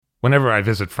Whenever I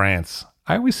visit France,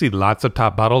 I always see lots of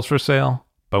top bottles for sale,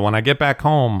 but when I get back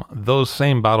home, those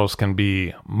same bottles can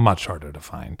be much harder to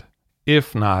find,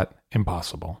 if not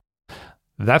impossible.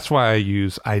 That's why I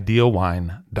use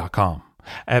idealwine.com.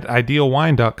 At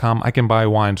idealwine.com, I can buy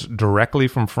wines directly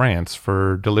from France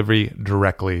for delivery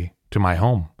directly to my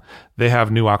home. They have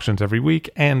new auctions every week,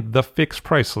 and the fixed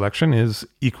price selection is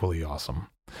equally awesome.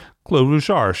 Clos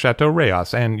Rougeard, Chateau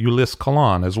Rayas, and Ulysse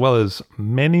Collin, as well as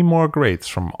many more greats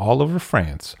from all over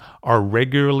France, are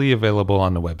regularly available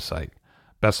on the website.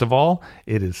 Best of all,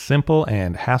 it is simple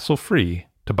and hassle-free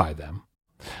to buy them.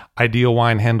 Ideal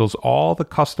Wine handles all the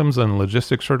customs and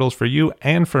logistics hurdles for you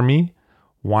and for me.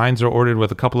 Wines are ordered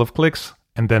with a couple of clicks,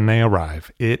 and then they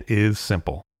arrive. It is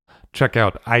simple. Check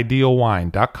out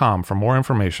idealwine.com for more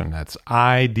information. That's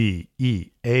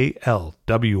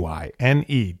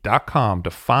IDEALWINE.com to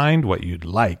find what you'd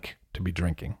like to be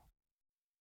drinking.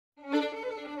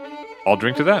 I'll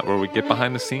Drink to That, where we get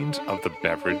behind the scenes of the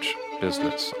beverage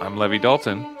business. I'm Levi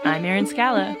Dalton. I'm Erin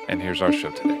Scala. And here's our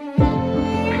show today.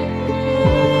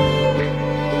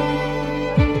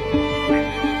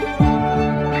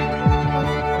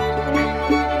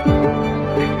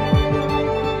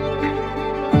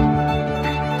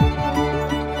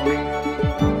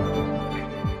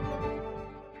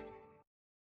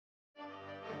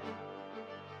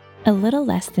 A little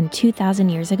less than 2,000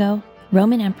 years ago,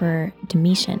 Roman Emperor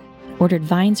Domitian ordered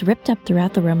vines ripped up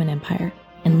throughout the Roman Empire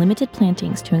and limited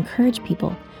plantings to encourage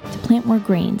people to plant more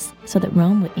grains so that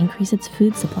Rome would increase its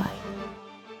food supply.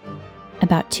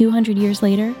 About 200 years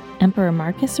later, Emperor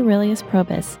Marcus Aurelius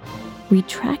Probus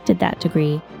retracted that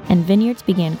decree, and vineyards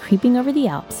began creeping over the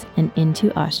Alps and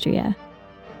into Austria.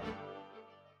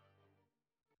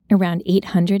 Around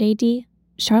 800 AD,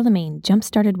 Charlemagne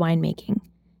jump-started winemaking.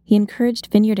 He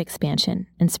encouraged vineyard expansion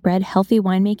and spread healthy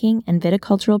winemaking and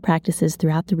viticultural practices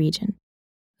throughout the region.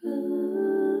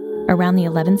 Around the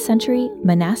 11th century,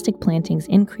 monastic plantings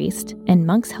increased, and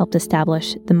monks helped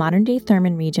establish the modern-day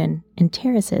Thurman region and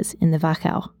terraces in the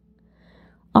Wachau.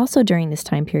 Also during this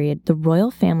time period, the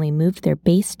royal family moved their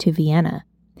base to Vienna,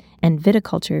 and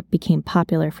viticulture became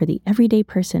popular for the everyday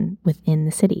person within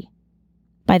the city.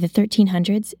 By the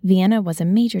 1300s, Vienna was a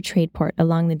major trade port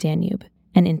along the Danube,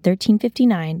 and in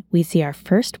 1359, we see our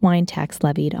first wine tax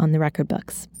levied on the record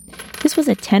books. This was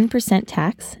a 10%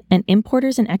 tax, and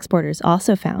importers and exporters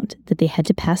also found that they had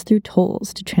to pass through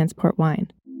tolls to transport wine.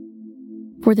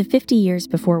 For the 50 years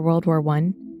before World War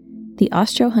I, the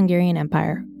Austro-Hungarian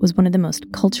Empire was one of the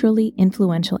most culturally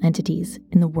influential entities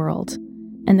in the world,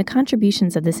 and the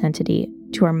contributions of this entity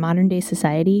to our modern-day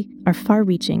society are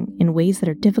far-reaching in ways that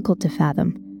are difficult to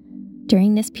fathom.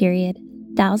 During this period,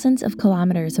 thousands of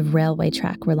kilometers of railway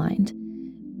track were lined,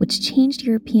 which changed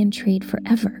European trade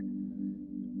forever.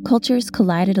 Cultures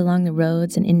collided along the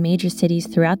roads and in major cities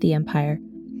throughout the empire,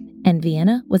 and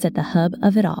Vienna was at the hub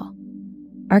of it all.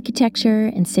 Architecture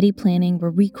and city planning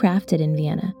were recrafted in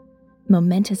Vienna.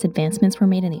 Momentous advancements were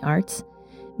made in the arts.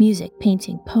 Music,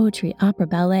 painting, poetry, opera,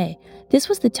 ballet. This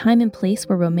was the time and place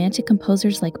where romantic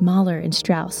composers like Mahler and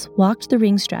Strauss walked the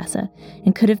Ringstrasse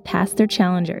and could have passed their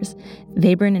challengers,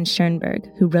 Webern and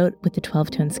Schoenberg, who wrote with the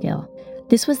 12-tone scale.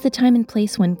 This was the time and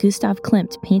place when Gustav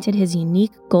Klimt painted his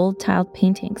unique gold-tiled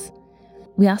paintings.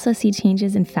 We also see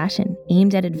changes in fashion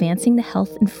aimed at advancing the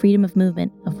health and freedom of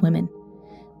movement of women.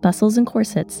 Bustles and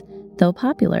corsets, though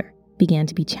popular, began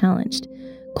to be challenged.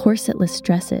 Corsetless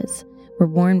dresses were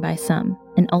worn by some,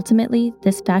 and ultimately,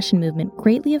 this fashion movement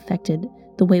greatly affected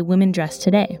the way women dress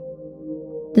today.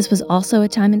 This was also a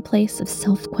time and place of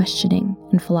self-questioning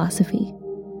and philosophy.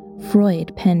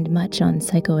 Freud penned much on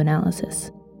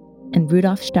psychoanalysis, and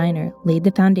Rudolf Steiner laid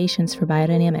the foundations for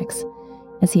biodynamics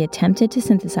as he attempted to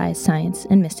synthesize science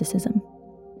and mysticism.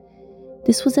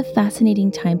 This was a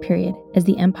fascinating time period as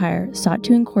the empire sought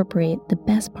to incorporate the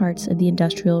best parts of the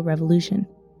Industrial Revolution.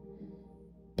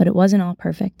 But it wasn't all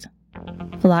perfect.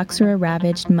 Phylloxera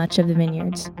ravaged much of the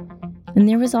vineyards, and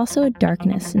there was also a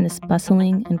darkness in this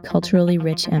bustling and culturally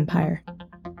rich empire.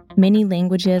 Many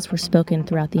languages were spoken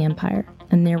throughout the empire,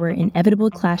 and there were inevitable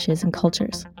clashes in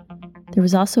cultures. There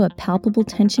was also a palpable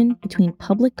tension between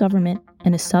public government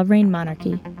and a sovereign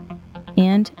monarchy,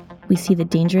 and we see the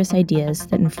dangerous ideas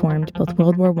that informed both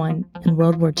World War I and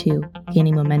World War II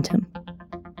gaining momentum.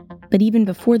 But even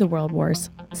before the World Wars,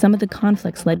 some of the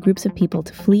conflicts led groups of people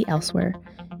to flee elsewhere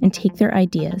and take their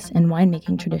ideas and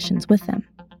winemaking traditions with them.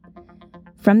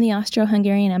 From the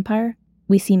Austro-Hungarian Empire,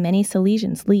 we see many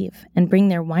Silesians leave and bring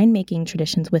their winemaking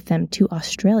traditions with them to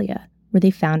Australia, where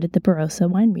they founded the Barossa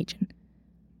wine region.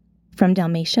 From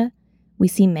Dalmatia, we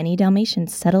see many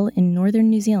Dalmatians settle in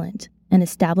northern New Zealand and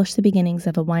establish the beginnings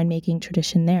of a winemaking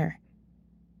tradition there.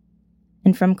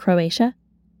 And from Croatia,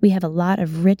 we have a lot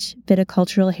of rich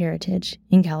viticultural heritage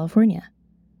in California.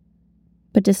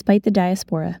 But despite the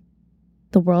diaspora,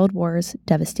 the world wars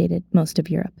devastated most of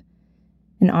Europe,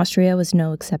 and Austria was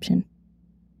no exception.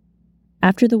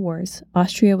 After the wars,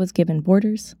 Austria was given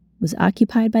borders, was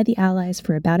occupied by the Allies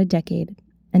for about a decade,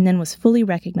 and then was fully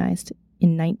recognized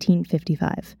in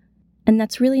 1955. And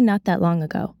that's really not that long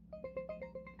ago.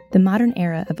 The modern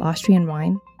era of Austrian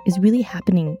wine is really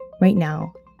happening right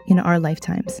now in our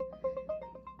lifetimes.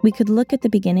 We could look at the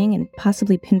beginning and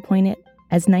possibly pinpoint it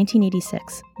as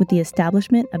 1986 with the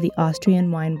establishment of the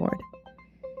Austrian Wine Board.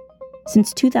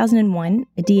 Since 2001,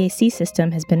 a DAC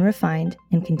system has been refined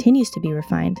and continues to be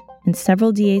refined, and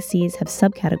several DACs have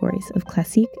subcategories of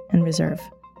Classique and Reserve.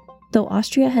 Though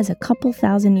Austria has a couple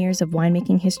thousand years of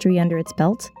winemaking history under its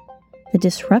belt, the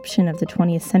disruption of the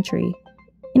 20th century,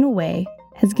 in a way,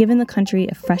 has given the country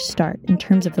a fresh start in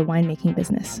terms of the winemaking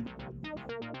business.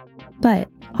 But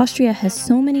Austria has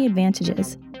so many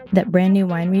advantages that brand new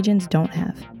wine regions don't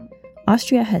have.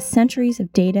 Austria has centuries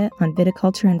of data on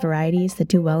viticulture and varieties that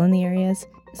do well in the areas,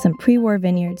 some pre-war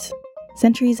vineyards,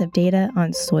 centuries of data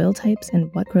on soil types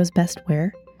and what grows best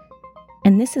where.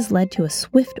 And this has led to a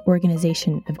swift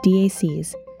organization of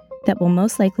DACs that will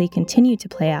most likely continue to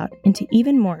play out into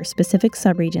even more specific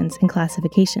subregions and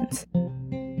classifications.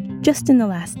 Just in the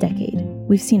last decade,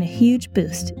 we've seen a huge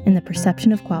boost in the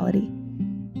perception of quality.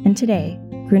 And today,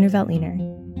 Gruner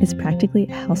Veltliner is practically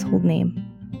a household name.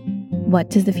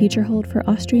 What does the future hold for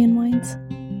Austrian wines?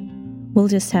 We'll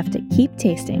just have to keep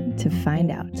tasting to find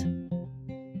out.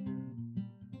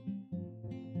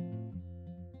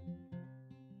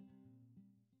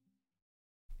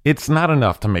 It's not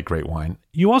enough to make great wine.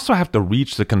 You also have to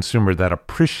reach the consumer that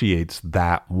appreciates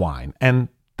that wine. And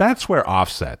that's where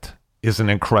Offset is an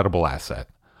incredible asset.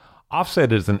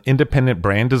 Offset is an independent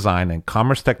brand design and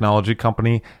commerce technology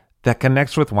company that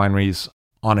connects with wineries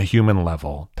on a human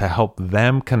level to help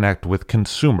them connect with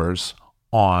consumers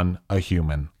on a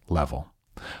human level.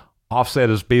 Offset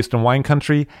is based in wine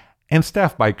country and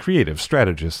staffed by creative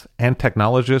strategists and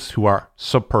technologists who are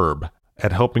superb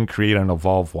at helping create and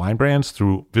evolve wine brands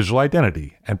through visual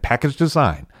identity and package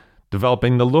design,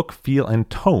 developing the look, feel, and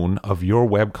tone of your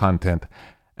web content,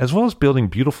 as well as building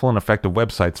beautiful and effective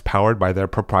websites powered by their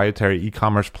proprietary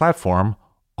e-commerce platform,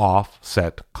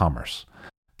 Offset Commerce.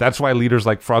 That's why leaders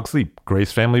like Frog Sleep,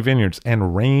 Grace Family Vineyards,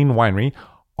 and Rain Winery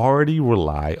already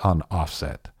rely on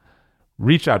Offset.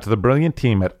 Reach out to the brilliant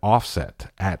team at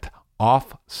Offset at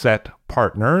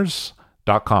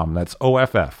offsetpartners.com. That's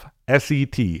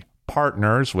OFFSET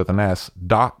partners with an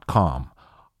S.com.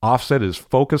 Offset is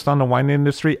focused on the wine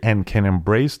industry and can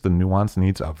embrace the nuanced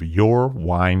needs of your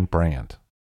wine brand.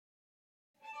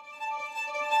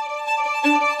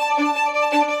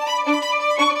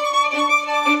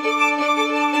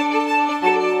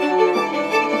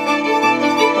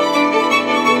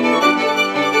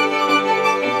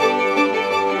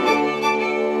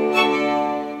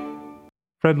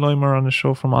 Fred Leumer on the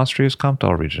show from Austria's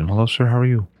Kamptal region. Hello, sir. How are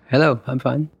you? Hello, I'm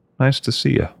fine. Nice to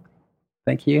see you.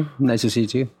 Thank you. Nice to see you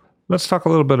too. Let's talk a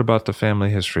little bit about the family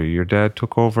history. Your dad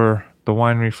took over the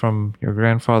winery from your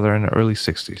grandfather in the early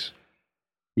 60s.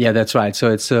 Yeah, that's right.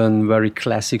 So it's a very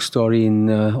classic story in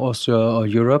Austria or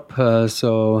Europe.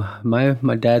 So my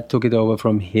dad took it over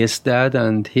from his dad,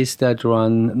 and his dad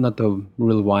ran not a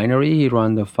real winery, he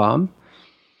ran a farm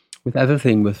with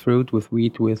everything, with fruit, with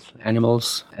wheat, with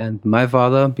animals. And my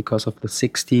father, because of the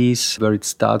 60s, where it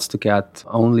starts to get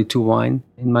only to wine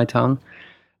in my town,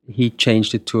 he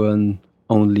changed it to an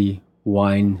only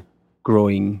wine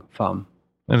growing farm.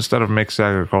 Instead of mixed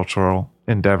agricultural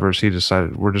endeavors, he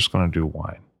decided we're just going to do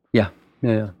wine. Yeah,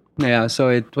 so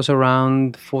it was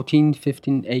around 14,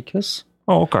 15 acres.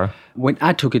 Oh, okay. When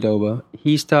I took it over,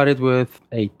 he started with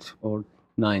 8 or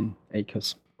 9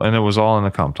 acres. And it was all in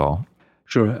the Kamptal.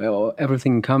 Sure,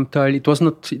 everything in Kamptal. It was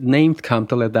not named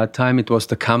Kamptal at that time. It was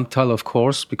the Kamptal, of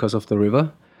course, because of the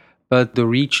river. But the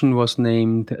region was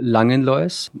named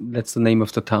Langenlois. That's the name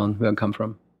of the town where I come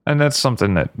from. And that's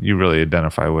something that you really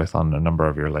identify with on a number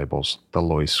of your labels, the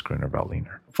Lois Gruner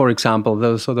Veltliner. For example,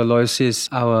 the Lois is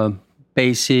our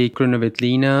basic Gruner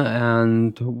Veltliner,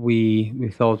 and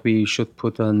we thought we should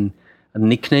put a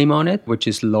nickname on it, which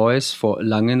is Lois for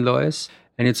Langenlois.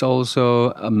 And it's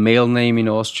also a male name in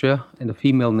Austria and a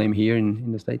female name here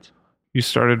in the States. You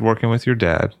started working with your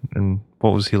dad, and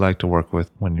what was he like to work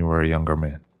with when you were a younger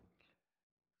man?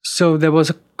 So there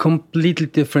was a completely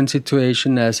different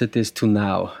situation as it is to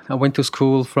now. I went to wine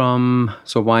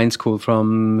school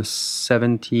from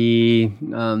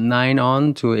 79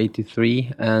 on to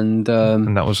 83. And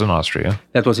that was in Austria?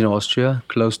 That was in Austria,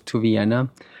 close to Vienna.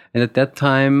 And at that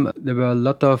time, there were a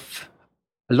lot of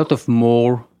a lot of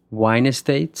more wine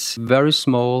estates, very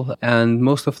small, and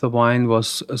most of the wine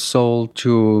was sold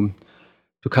to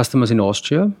customers in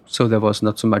Austria. So there was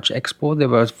not so much export. There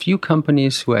were a few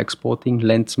companies who were exporting.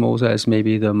 Lenzmoser is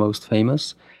maybe the most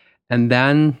famous. And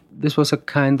then this was a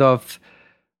kind of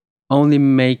only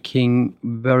making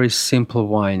very simple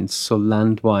wines, so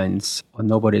land wines, or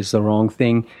nobody is the wrong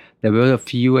thing. There were a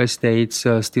few estates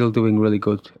still doing really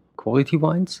good quality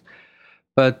wines,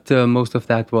 but most of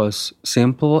that was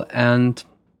simple. And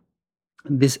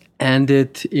this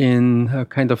ended in a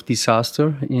kind of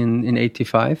disaster in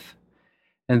 85.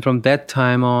 And from that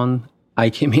time on, I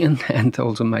came in and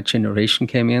also my generation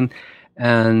came in.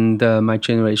 And my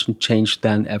generation changed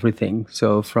then everything.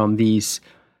 So from these,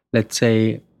 let's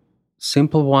say,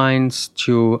 simple wines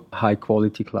to high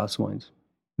quality class wines.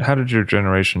 How did your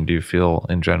generation, do you feel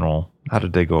in general, how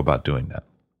did they go about doing that?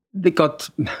 They got,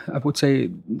 I would say,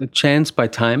 the chance by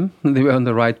time. They were in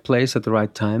the right place at the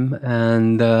right time.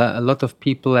 And a lot of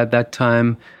people at that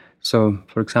time, so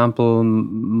for example,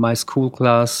 my school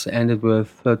class ended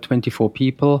with 24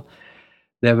 people.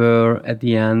 There were at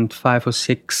the end 5 or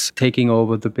 6 taking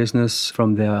over the business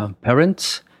from their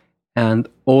parents. And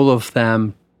all of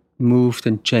them moved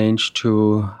and changed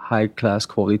to high class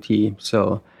quality.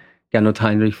 So Gernot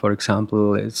Heinrich, for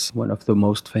example, is one of the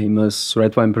most famous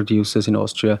red wine producers in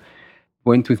Austria.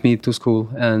 Went with me to school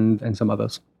and some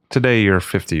others. Today, you're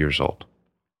 50 years old.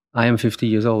 I am 50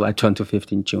 years old. I turned to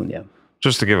 50 in June, yeah.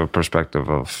 Just to give a perspective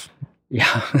of...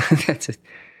 Yeah, that's it.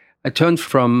 I turned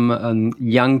from a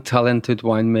young, talented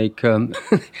winemaker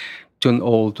to an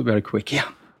old very quick, yeah.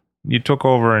 You took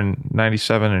over in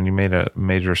 97 and you made a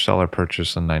major cellar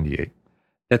purchase in 98.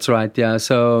 That's right, yeah.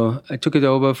 So I took it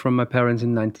over from my parents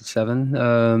in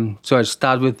 97. So I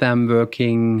started with them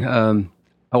working. I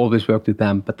always worked with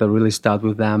them, but I really started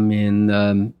with them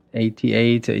in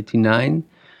 88, 89.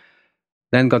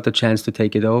 Then got the chance to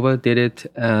take it over, did it.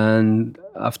 And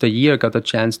after a year, got the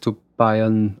chance to buy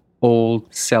an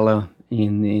old cellar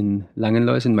in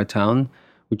Langenlois, in my town,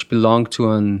 which belonged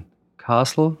to a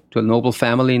castle, to a noble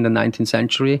family in the 19th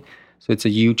century. So it's a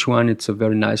huge one. It's a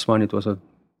very nice one. It was a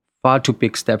far too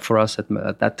big step for us at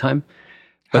that time.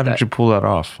 How did you pull that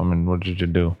off? I mean, what did you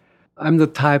do? I'm the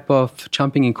type of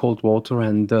jumping in cold water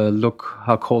and look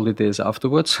how cold it is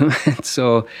afterwards.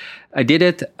 So I did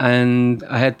it and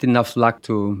I had enough luck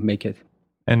to make it.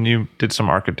 And you did some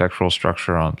architectural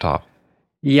structure on top.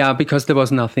 Yeah, because there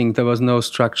was nothing. There was no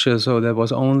structure. So there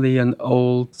was only an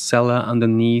old cellar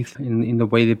underneath in the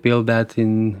way they built that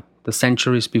in the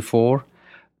centuries before.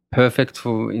 Perfect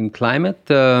in climate,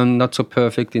 not so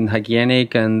perfect in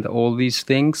hygienic and all these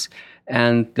things.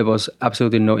 And there was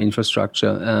absolutely no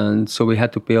infrastructure. And so we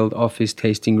had to build office,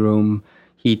 tasting room,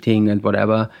 heating and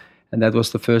whatever. And that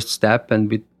was the first step. And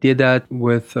we did that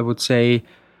with, I would say,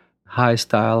 high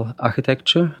style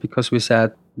architecture, because we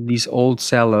said this old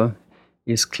cellar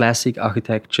is classic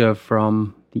architecture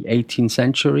from the 18th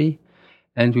century.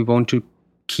 And we want to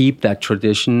keep that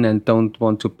tradition and don't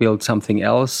want to build something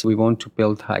else. We want to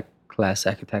build high class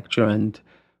architecture. And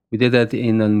we did that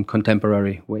in a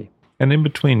contemporary way. And in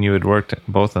between, you had worked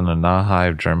both in the Nahe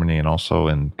of Germany and also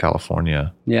in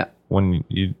California. Yeah. When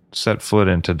you set foot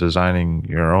into designing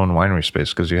your own winery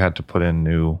space, because you had to put in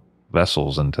new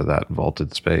vessels into that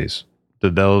vaulted space,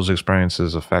 did those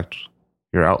experiences affect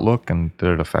your outlook and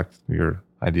did it affect your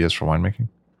ideas for winemaking?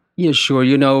 Yeah, sure.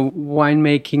 You know,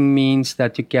 winemaking means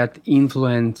that you get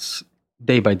influence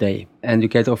day by day. And you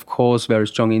get, of course, very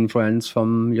strong influence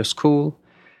from your school.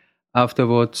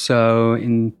 Afterwards, so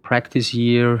in practice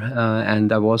year,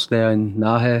 and I was there in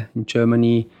Nahe in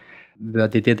Germany, where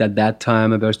they did at that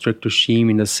time a very strict regime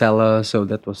in the cellar, so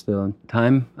that was the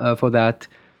time for that.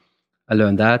 I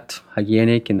learned that,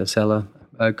 hygienic in the cellar.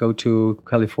 I go to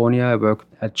California, I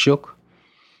worked at Schuck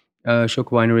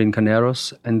Winery in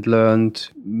Caneros, and learned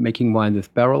making wine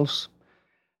with barrels.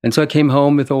 And so I came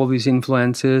home with all these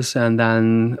influences, and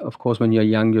then, of course, when you're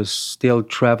young, you're still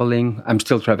traveling. I'm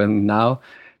still traveling now,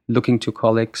 looking to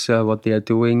colleagues, what they are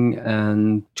doing.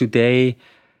 And today,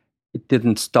 it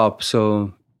didn't stop.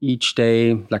 So each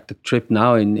day, like the trip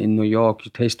now in New York,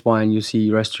 you taste wine, you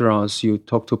see restaurants, you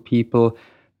talk to people.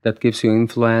 That gives you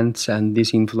influence, and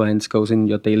this influence goes in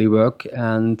your daily work.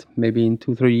 And maybe in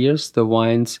 2-3 years, the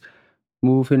wines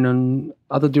move in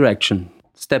another direction,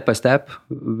 step by step,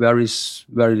 very,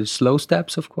 very slow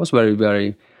steps, of course, very,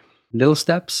 very little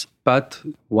steps. But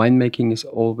winemaking is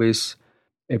always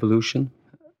evolution.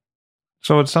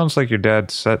 So it sounds like your dad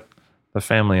set the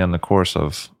family on the course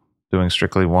of doing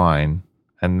strictly wine,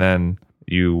 and then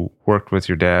you worked with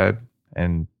your dad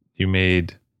and you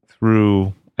made,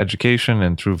 through education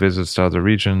and through visits to other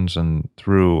regions and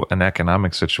through an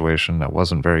economic situation that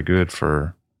wasn't very good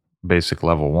for basic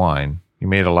level wine, you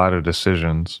made a lot of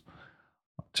decisions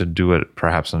to do it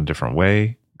perhaps in a different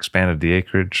way, expanded the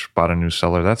acreage, bought a new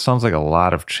cellar. That sounds like a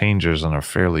lot of changes in a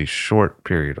fairly short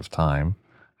period of time.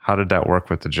 How did that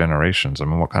work with the generations? I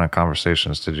mean, what kind of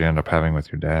conversations did you end up having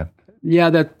with your dad?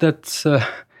 Yeah, that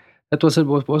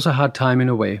was a hard time in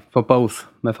a way for both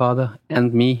my father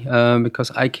and me,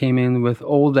 because I came in with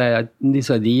all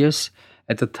these ideas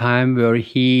at the time where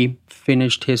he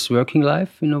finished his working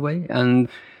life in a way. And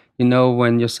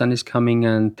when your son is coming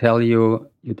and tell you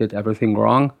did everything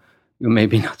wrong, you may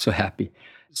be not so happy.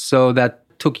 So that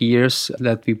took years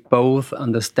that we both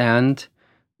understand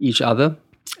each other.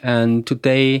 And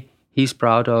today he's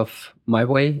proud of my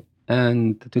way,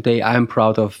 and today I'm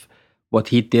proud of what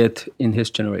he did in his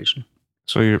generation.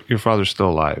 So your father's still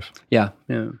alive? Yeah.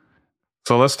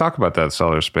 So let's talk about that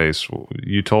cellar space.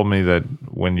 You told me that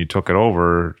when you took it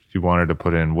over, you wanted to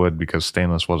put in wood because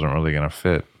stainless wasn't really going to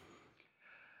fit.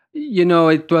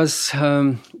 It was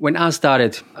when I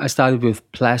started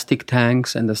with plastic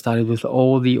tanks, and I started with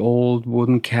all the old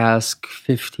wooden cask,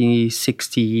 50,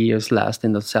 60 years last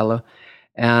in the cellar.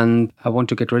 And I want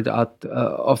to get rid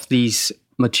of these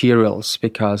materials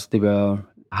because they were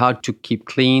hard to keep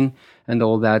clean and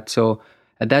all that. So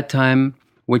at that time,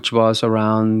 which was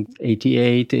around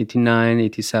 88, 89,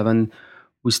 87,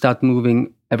 we start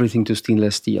moving everything to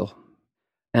stainless steel.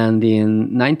 And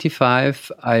in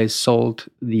 95, I sold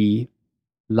the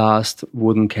last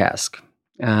wooden cask.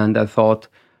 And I thought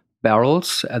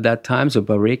barrels at that time, so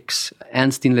barriques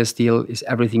and stainless steel is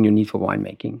everything you need for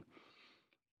winemaking.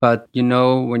 But,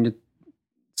 when you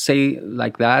say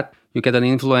like that, you get an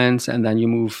influence and then you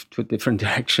move to a different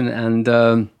direction.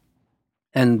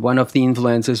 And one of the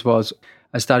influences was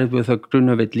I started with a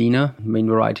Grüner Veltliner, main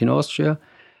variety in Austria,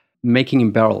 making in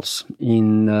barrels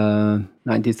in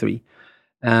 93.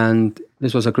 And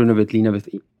this was a Grüner Veltliner with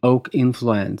oak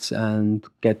influence and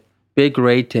get big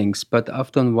ratings. But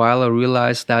after a while, I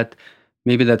realized that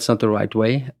maybe that's not the right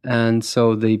way. And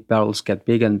so the barrels get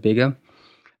bigger and bigger.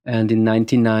 And in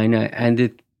 99, I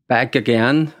ended back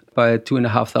again by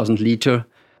 2,500 liter,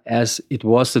 as it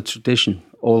was the tradition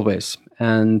always.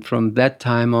 And from that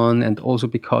time on, and also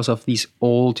because of these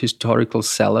old historical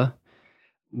cellar,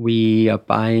 we are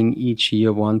buying each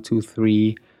year 1, 2,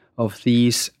 3 of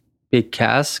these big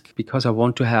casks, because I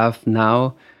want to have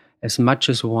now as much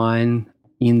as wine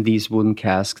in these wooden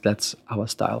casks. That's our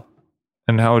style.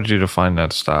 And how would you define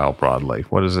that style broadly?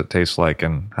 What does it taste like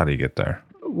and how do you get there?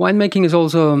 Winemaking is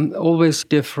also always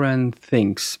different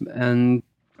things. And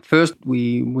first,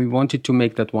 we wanted to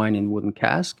make that wine in wooden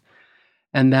cask.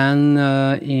 And then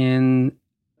in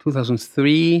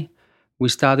 2003, we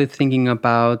started thinking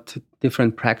about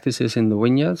different practices in the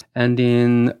vineyards. And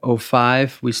in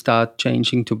 2005, we started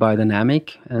changing to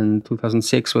biodynamic. And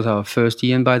 2006 was our first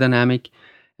year in biodynamic.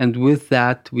 And with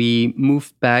that, we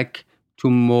moved back to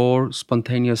more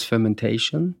spontaneous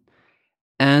fermentation.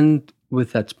 And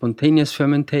with that spontaneous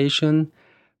fermentation,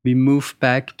 we moved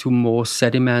back to more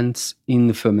sediments in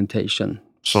the fermentation.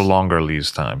 So longer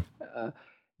lees time.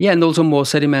 Yeah, and also more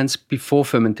sediments before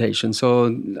fermentation. So,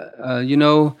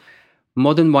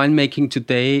 modern winemaking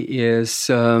today is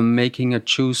making a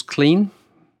juice clean.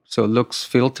 So it looks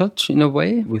filtered in a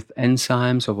way with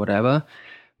enzymes or whatever.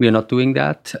 We are not doing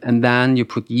that. And then you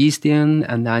put yeast in,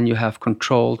 and then you have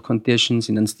controlled conditions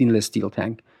in a stainless steel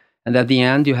tank. And at the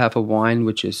end, you have a wine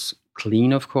which is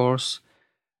clean, of course,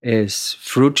 is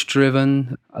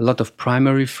fruit-driven, a lot of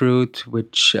primary fruit,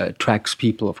 which attracts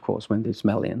people, of course, when they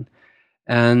smell in.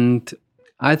 And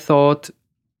I thought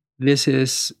this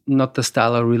is not the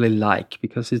style I really like,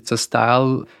 because it's a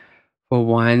style for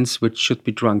wines which should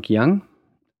be drunk young,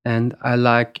 and I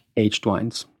like aged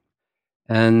wines.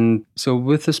 And so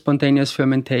with the spontaneous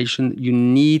fermentation, you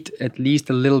need at least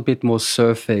a little bit more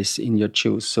surface in your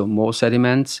juice, so more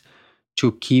sediments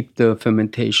to keep the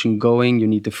fermentation going. You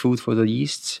need the food for the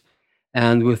yeasts.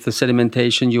 And with the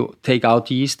sedimentation, you take out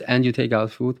yeast and you take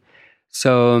out food.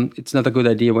 So it's not a good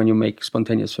idea when you make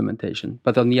spontaneous fermentation.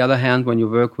 But on the other hand, when you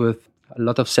work with a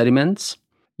lot of sediments,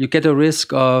 you get a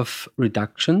risk of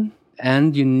reduction,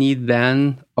 and you need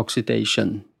then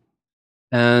oxidation.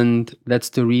 And that's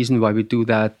the reason why we do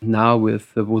that now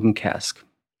with the wooden cask.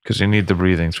 Because you need the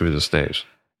breathing through the stage.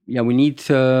 Yeah, we need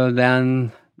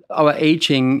then... Our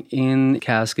aging in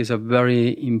cask is a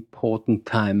very important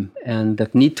time, and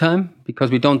that need time,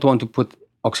 because we don't want to put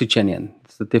oxygen in.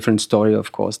 It's a different story,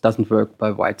 of course. It doesn't work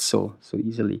by white so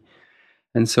easily.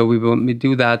 And so we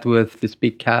do that with this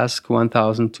big cask,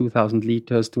 1,000, 2,000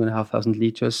 liters, 2,500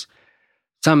 liters.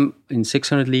 some in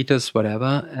 600 liters,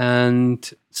 whatever,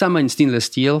 and some are in stainless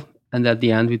steel. And at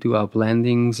the end, we do our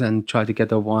blendings and try to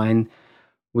get a wine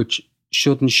which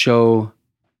shouldn't show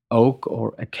oak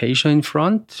or acacia in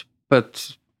front,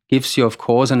 but gives you, of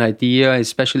course, an idea,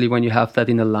 especially when you have that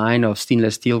in a line of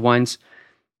stainless steel wines,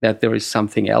 that there is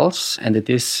something else. And it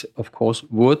is, of course,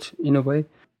 wood in a way.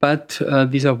 But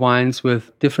these are wines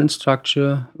with different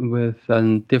structure, with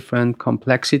different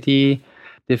complexity,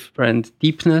 different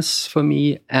deepness for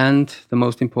me, and the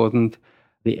most important,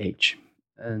 the age.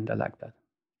 And I like that.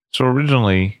 So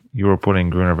originally, you were putting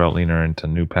Gruner Veltliner into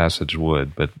New Passage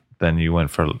wood, but then you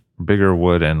went for bigger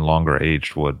wood and longer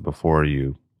aged wood before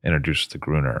you introduced the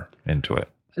Gruner into it.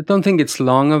 I don't think it's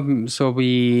longer. So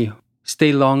we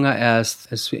stay longer as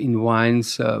in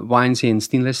wines in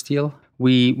stainless steel.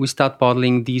 We start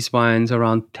bottling these wines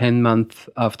around 10 months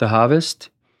after harvest,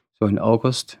 so in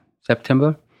August,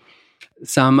 September.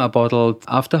 Some are bottled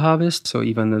after harvest, so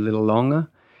even a little longer,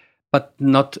 but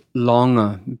not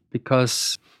longer,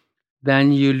 because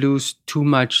then you lose too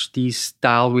much the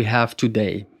style we have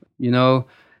today. You know,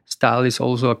 style is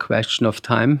also a question of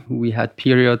time. We had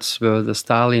periods where the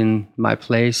style in my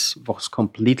place was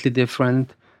completely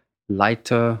different,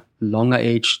 lighter, longer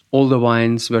aged, older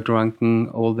wines were drunken,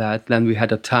 all that. Then we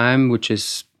had a time, which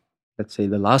is, let's say,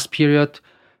 the last period,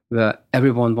 where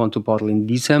everyone wanted to bottle in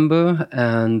December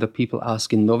and the people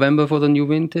ask in November for the new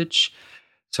vintage.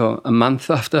 So a month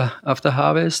after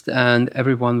harvest, and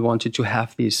everyone wanted to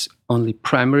have these only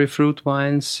primary fruit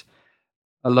wines.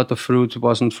 A lot of fruit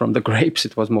wasn't from the grapes,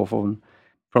 it was more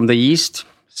from the yeast.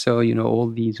 So, you know, all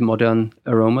these modern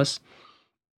aromas.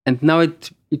 And now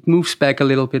it moves back a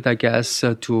little bit, I guess,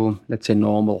 to, let's say,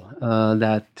 normal.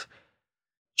 That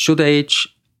should age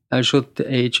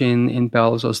in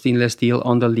barrels or stainless steel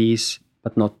on the lees,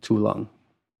 but not too long.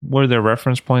 Were there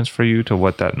reference points for you to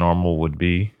what that normal would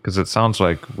be? Because it sounds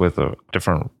like with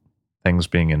different things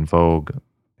being in vogue,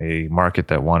 a market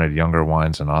that wanted younger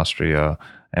wines in Austria,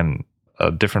 and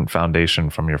a different foundation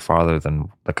from your father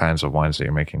than the kinds of wines that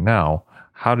you're making now,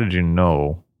 how did you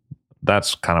know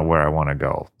that's kind of where I want to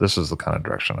go? This is the kind of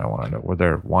direction I want to go. Were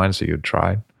there wines that you'd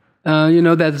tried?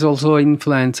 That's also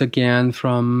influence again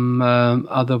from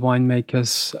other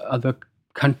winemakers, other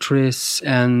countries,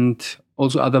 and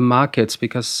also other markets,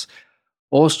 because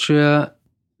Austria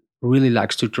really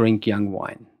likes to drink young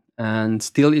wine and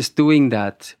still is doing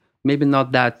that. Maybe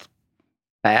not that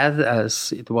bad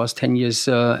as it was 10 years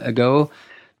ago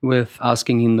with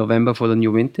asking in November for the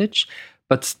new vintage,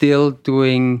 but still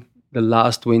doing the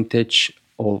last vintage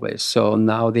always. So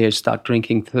now they start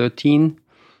drinking 13,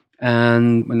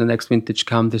 and when the next vintage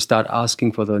comes, they start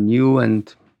asking for the new,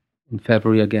 and in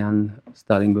February again,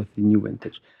 starting with the new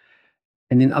vintage.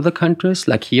 And in other countries,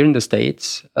 like here in the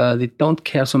States, they don't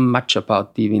care so much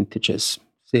about the vintages.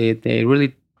 They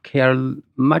really care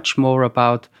much more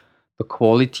about the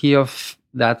quality of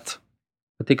that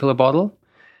particular bottle.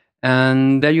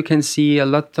 And there you can see a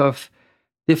lot of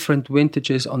different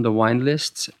vintages on the wine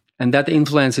lists. And that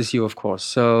influences you, of course.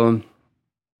 So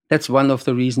that's one of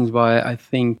the reasons why I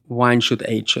think wine should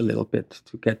age a little bit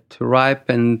to get ripe.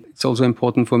 And it's also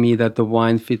important for me that the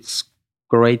wine fits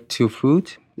great to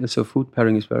food. So food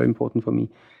pairing is very important for me.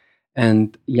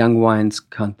 And young wines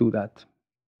can't do that.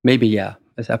 Maybe, yeah,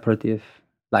 as aperitif,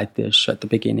 light dish at the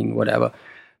beginning, whatever,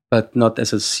 but not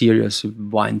as a serious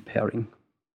wine pairing.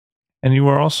 And you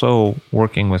were also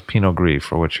working with Pinot Gris,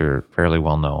 for which you're fairly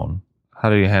well known. How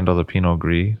do you handle the Pinot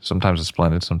Gris? Sometimes it's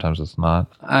blended, sometimes it's not.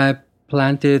 I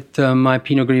planted my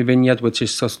Pinot Gris vineyard, which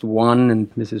is just one, and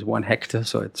this is 1 hectare,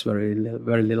 so it's very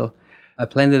little. I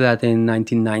planted that in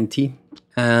 1990,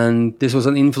 and this was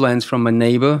an influence from my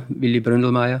neighbor, Willy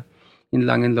Bründelmeier, in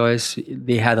Langenlois.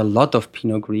 They had a lot of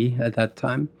Pinot Gris at that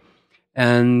time,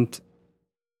 and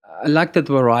I liked that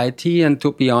variety. And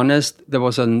to be honest, there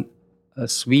was a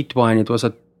sweet wine. It was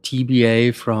a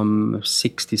TBA from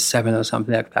 67 or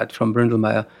something like that from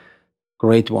Bründelmeier.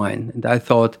 Great wine. And I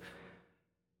thought,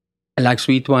 I like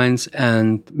sweet wines,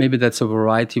 and maybe that's a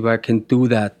variety where I can do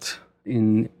that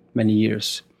in many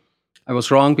years. I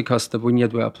was wrong, because the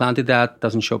vineyard where I planted that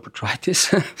doesn't show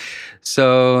botrytis.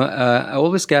 So I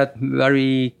always get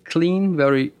very clean,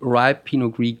 very ripe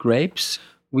Pinot Gris grapes.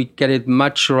 We get it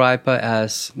much riper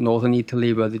as Northern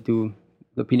Italy, where they do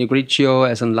the Pinot Grigio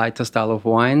as a lighter style of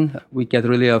wine. We get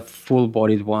really a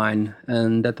full-bodied wine.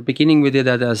 And at the beginning, we did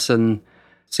that as a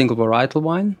single varietal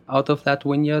wine out of that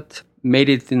vineyard. Made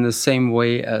it in the same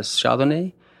way as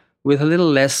Chardonnay, with a little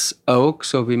less oak.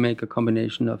 So we make a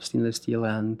combination of stainless steel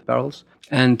and barrels.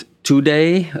 And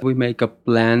today, we make a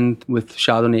blend with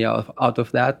Chardonnay out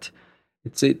of that.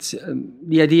 It's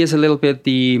the idea is a little bit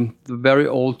the very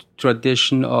old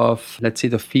tradition of, let's say,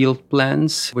 the field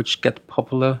blends, which get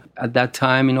popular at that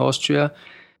time in Austria.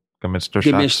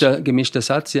 Gemischter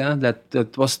Satz, yeah.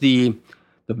 That was the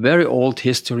very old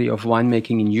history of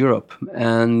winemaking in Europe.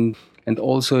 And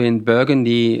also in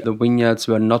Burgundy, the vineyards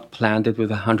were not planted with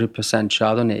 100%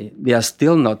 Chardonnay. They are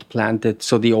still not planted,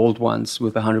 so the old ones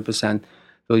with 100%.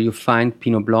 So you find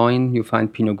Pinot Blanc, you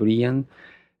find Pinot Gris.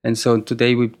 And so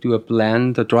today we do a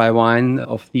blend, a dry wine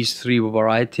of these three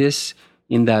varieties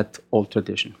in that old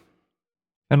tradition.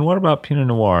 And what about Pinot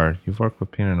Noir? You've worked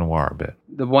with Pinot Noir a bit.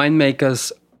 The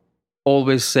winemakers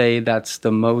always say that's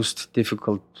the most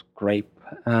difficult grape.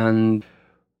 And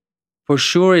for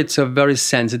sure, it's a very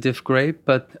sensitive grape.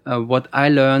 But what I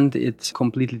learned, it's a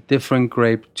completely different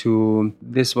grape to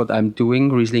this, what I'm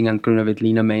doing, Riesling and Grüner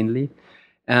Veltliner mainly.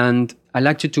 And I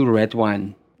like to do red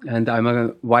wine. And I'm a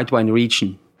white wine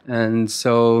region. And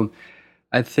so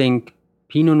I think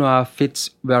Pinot Noir fits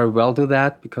very well to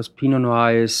that because Pinot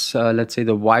Noir is, let's say,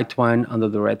 the white wine under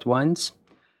the red wines.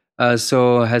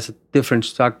 So it has a different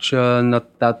structure,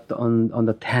 not that on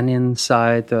the tannin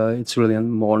side. It's really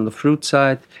more on the fruit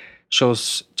side.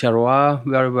 Shows terroir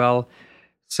very well.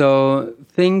 So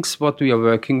things what we are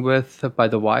working with by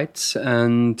the whites.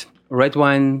 And red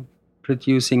wine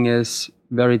producing is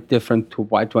very different to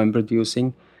white wine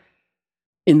producing.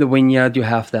 In the vineyard, you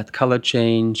have that color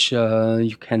change.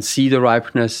 You can see the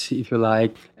ripeness, if you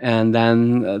like. And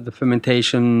then the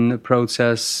fermentation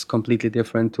process, completely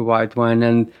different to white wine.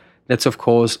 And that's, of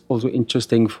course, also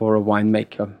interesting for a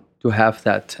winemaker to have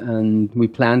that. And we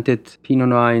planted Pinot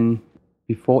Noir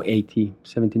before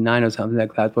 79 or something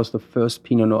like that. Was the first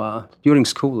Pinot Noir during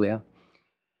school, yeah.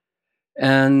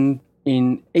 And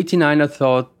in 89, I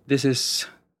thought this is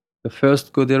the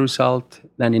first good result.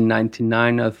 Then in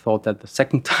 99, I thought that the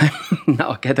second time, now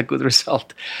I get a good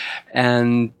result.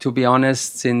 And to be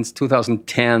honest, since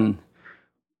 2010,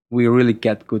 we really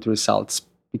get good results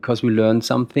because we learned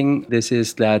something. This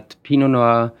is that Pinot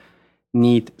Noir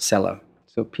need cellar.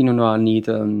 So Pinot Noir need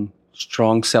a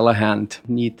strong cellar hand,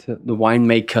 need the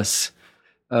winemaker's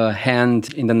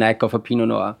hand in the neck of a Pinot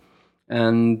Noir.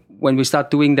 And when we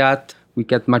start doing that, we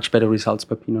get much better results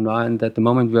by Pinot Noir. And at the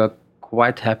moment, we are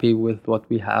quite happy with what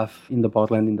we have in the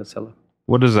bottle and in the cellar.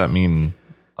 What does that mean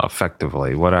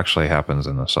effectively? What actually happens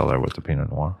in the cellar with the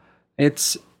Pinot Noir?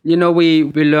 It's, we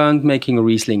learned making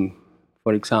Riesling,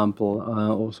 for example,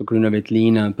 also Grüner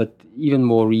Veltliner, but even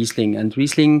more Riesling. And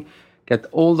Riesling get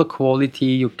all the quality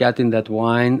you get in that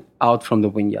wine out from the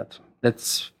vineyard.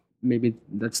 That's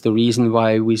the reason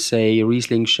why we say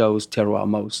Riesling shows terroir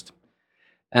most.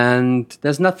 And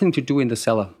there's nothing to do in the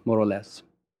cellar, more or less.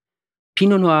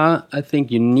 Pinot Noir, I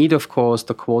think you need, of course,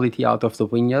 the quality out of the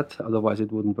vineyard, otherwise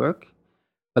it wouldn't work.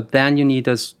 But then you need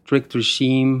a strict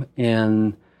regime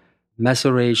in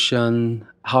maceration,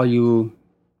 how you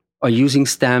are using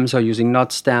stems or using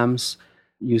not stems,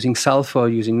 using sulfur,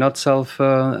 using not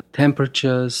sulfur,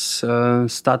 temperatures,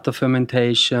 start the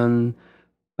fermentation,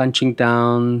 punching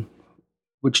down,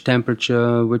 which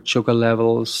temperature, which sugar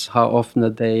levels, how often a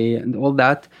day, and all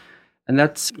that. And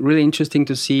that's really interesting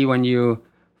to see when you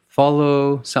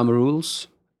follow some rules,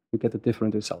 you get a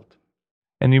different result.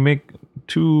 And you make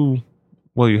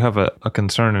you have a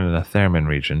concern in the Thermen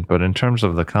region, but in terms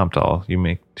of the Kamptal, you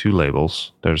make two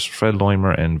labels. There's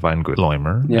Fredleumer and Weingut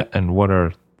Leumer. Yeah. And what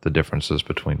are the differences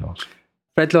between those?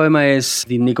 Fredleumer is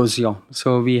the négociant.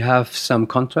 So we have some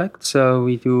contracts. So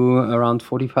we do around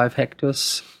 45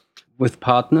 hectares with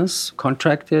partners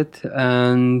contracted,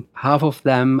 and half of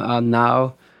them are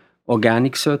now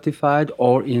organic certified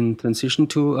or in transition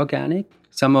to organic.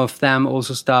 Some of them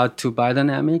also start to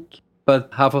biodynamic, but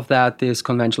half of that is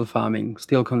conventional farming,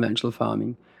 still conventional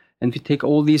farming. And we take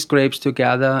all these grapes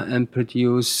together and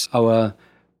produce our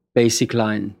basic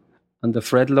line. Under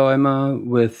Fredleumer,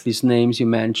 with these names you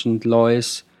mentioned,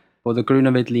 Lois, for the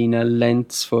Grüner Veltliner,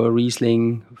 Lenz for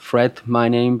Riesling, Fred, my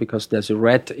name, because there's a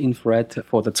red in Fred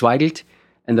for the Zweigelt,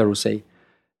 and the Rosé.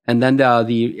 And then there are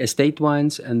the estate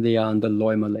wines, and they are on the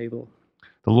Leumer label.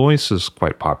 The Lois is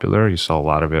quite popular. You sell a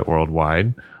lot of it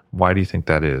worldwide. Why do you think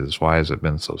that is? Why has it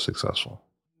been so successful?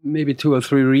 Maybe 2 or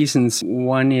 3 reasons.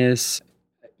 One is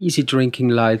easy drinking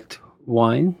light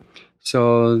wine.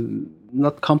 So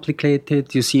not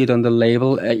complicated. You see it on the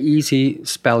label. An easy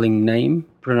spelling name,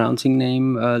 pronouncing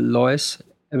name, Lois.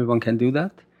 Everyone can do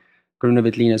that. Grüner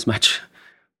Veltliner is much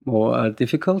more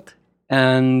difficult.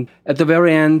 And at the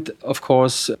very end, of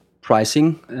course,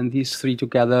 pricing. And these 3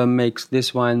 together makes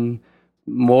this wine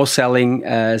more selling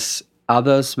as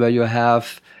others, where you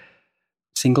have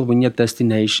single vineyard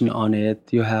destination on it.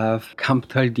 You have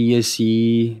Kamptal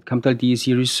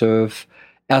DSC Reserve,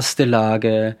 Erste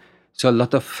Lage. So a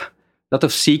lot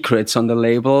of secrets on the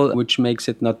label, which makes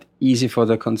it not easy for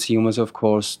the consumers, of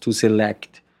course, to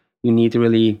select. You need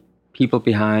really people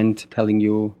behind telling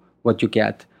you what you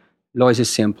get. Lois is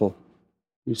simple.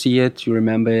 You see it, you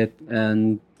remember it,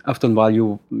 and after a while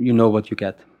you know what you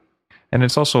get. And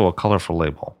it's also a colorful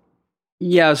label.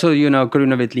 Yeah, so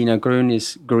Grüner Veltliner, grün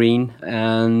is green,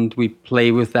 and we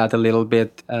play with that a little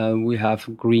bit. We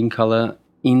have green color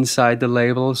inside the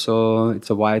label, so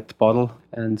it's a white bottle,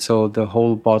 and so the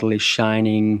whole bottle is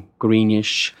shining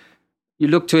greenish. You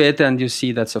look to it and you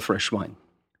see that's a fresh wine.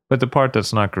 But the part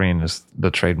that's not green is the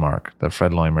trademark, the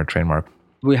Fred Leumer trademark.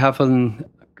 We have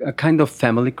a kind of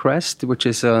family crest, which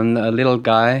is a little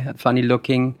guy, funny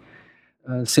looking,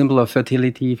 symbol of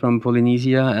fertility from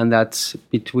Polynesia, and that's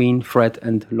between Fred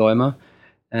and Leumer.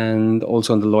 And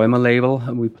also on the Leumer label,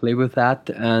 we play with that,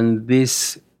 and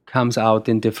this comes out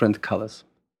in different colors.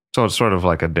 So it's sort of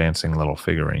like a dancing little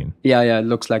figurine. Yeah, it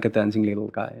looks like a dancing little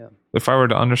guy, yeah. If I were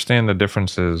to understand the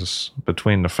differences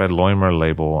between the Fred Leumer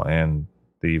label and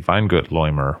the Weingut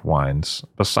Leumer wines,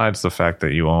 besides the fact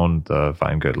that you own the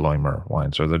Weingut Leumer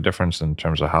wines, are there difference in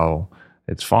terms of how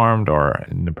it's farmed or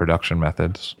in the production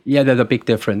methods? Yeah, there's a big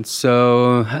difference.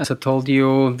 So, as I told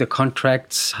you, the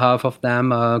contracts, half of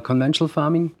them are conventional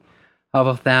farming, half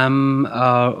of them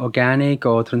are organic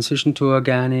or transition to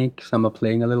organic. Some are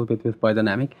playing a little bit with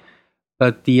biodynamic.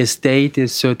 But the estate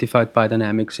is certified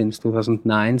biodynamic since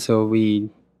 2009. So we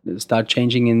start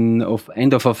changing in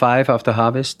end of 2005 after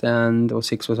harvest, and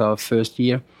 2006 was our first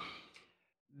year.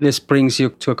 This brings you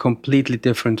to a completely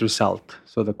different result.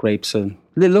 So the grapes,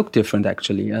 they look different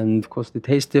actually. And of course they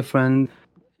taste different.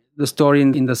 The story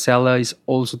in the cellar is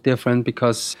also different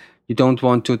because you don't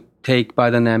want to take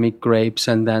biodynamic grapes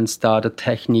and then start a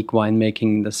technique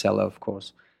winemaking in the cellar, of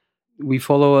course. We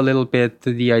follow a little bit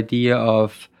the idea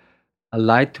of a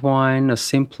light wine, a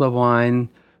simpler wine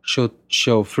should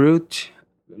show fruit,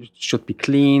 should be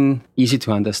clean, easy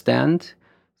to understand.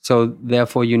 So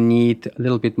therefore you need a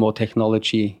little bit more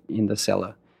technology in the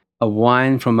cellar. A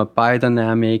wine from a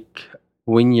biodynamic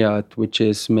vineyard, which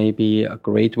is maybe a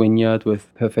great vineyard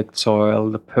with perfect soil,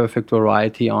 the perfect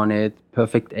variety on it,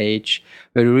 perfect age,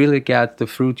 where you really get the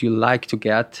fruit you like to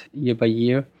get year by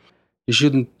year. You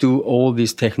shouldn't do all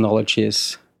these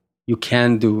technologies you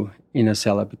can do in a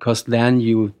cellar, because then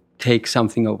you take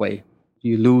something away.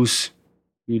 You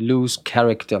lose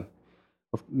character.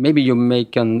 Maybe you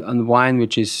make a wine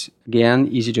which is, again,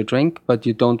 easy to drink, but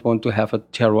you don't want to have a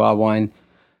terroir wine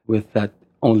with that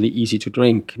only easy to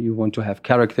drink. You want to have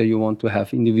character, you want to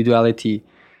have individuality,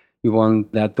 you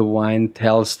want that the wine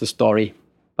tells the story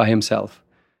by himself.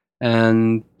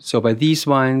 And so by these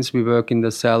wines, we work in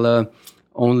the cellar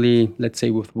only, let's say,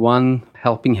 with one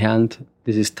helping hand.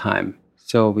 This is time.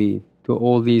 So we do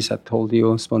all these, I told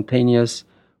you, spontaneous,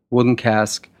 wooden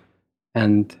cask,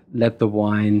 and let the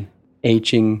wine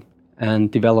aging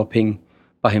and developing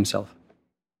by himself.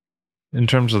 In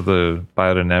terms of the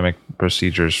biodynamic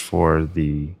procedures for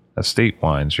the estate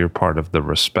wines, you're part of the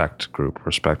Respect group,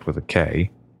 Respect with a K.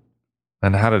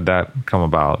 And how did that come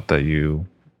about that you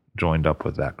joined up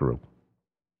with that group?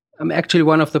 I'm actually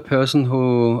one of the person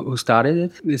who started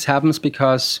it. This happens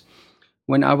because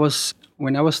when I was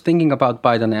thinking about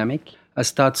biodynamic, I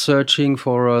started searching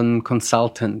for a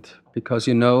consultant because,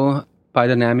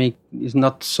 biodynamic is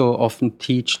not so often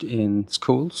taught in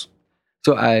schools.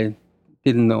 So I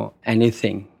didn't know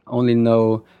anything. Only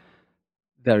know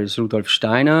there is Rudolf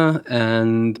Steiner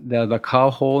and there are the cow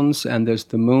horns and there's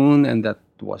the moon, and that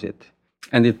was it.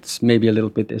 And it's maybe a little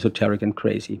bit esoteric and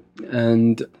crazy.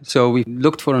 And so we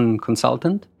looked for a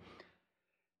consultant.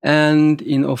 And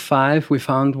in 2005, we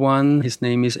found one. His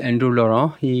name is Andrew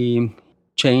Laurent. He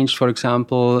changed, for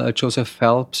example, Joseph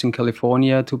Phelps in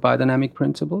California to biodynamic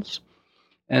principles.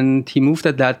 And he moved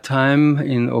at that time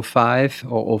in 2005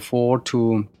 or 2004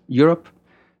 to Europe,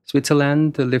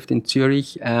 Switzerland, lived in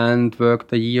Zurich and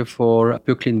worked a year for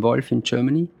Böcklin Wolf in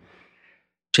Germany.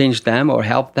 Changed them or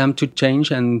helped them to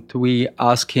change. And we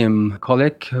asked him,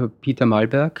 colleague Peter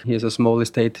Malberg, he has a small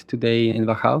estate today in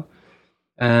Wachau,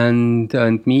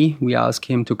 and me, we asked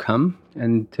him to come.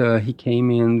 And he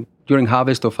came in during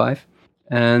harvest of 2005.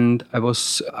 And I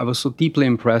was so deeply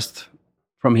impressed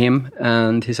from him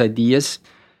and his ideas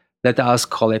that I asked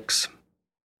colleagues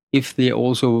if they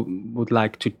also would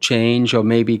like to change or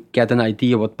maybe get an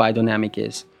idea what biodynamic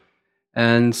is.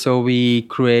 And so we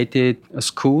created a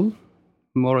school,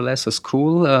 more or less a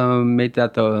school, made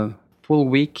that a full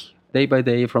week, day by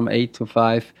day from 8 to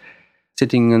 5,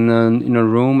 sitting in a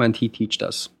room, and he taught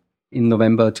us in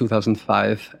November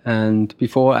 2005. And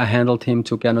before I handled him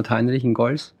to Gernot Heinrich in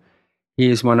Gols, He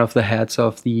is one of the heads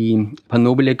of the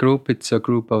Panobile Group. It's a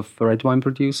group of red wine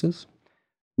producers,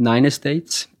 9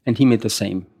 estates, and he made the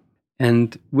same.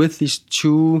 And with these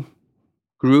 2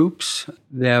 groups,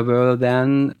 there were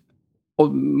then,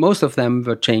 most of them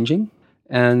were changing.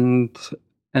 And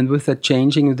with that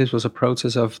changing, this was a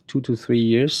process of 2 to 3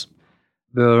 years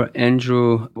where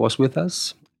Andrew was with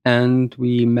us. And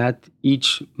we met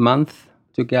each month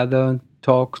together,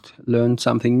 talked, learned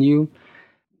something new,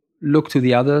 looked to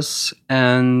the others.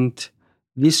 And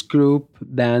this group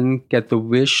then get the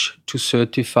wish to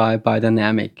certify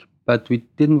biodynamic. But we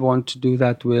didn't want to do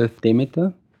that with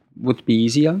Demeter. Would be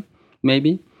easier,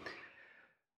 maybe.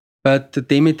 But the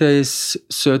Demeter is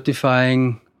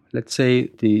certifying, let's say,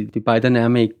 the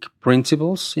biodynamic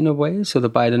principles in a way. So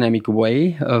the biodynamic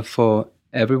way for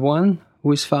everyone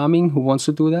who is farming, who wants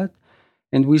to do that.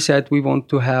 And we said we want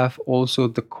to have also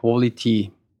the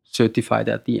quality certified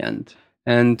at the end.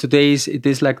 And today it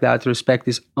is like that. Respect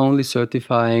is only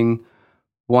certifying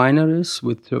wineries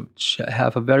which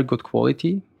have a very good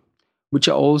quality, which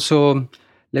are also,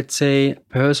 let's say,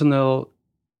 personal,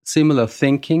 similar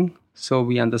thinking. So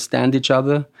we understand each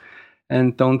other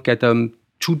and don't get a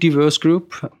too diverse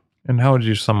group. And how would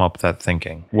you sum up that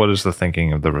thinking? What is the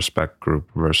thinking of the Respect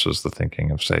group versus the thinking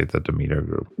of, say, the Demeter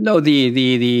group? No,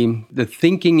 the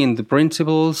thinking in the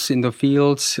principles in the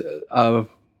fields are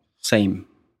same.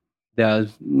 There are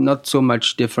not so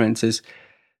much differences.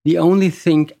 The only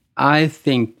thing I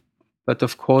think, but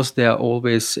of course there are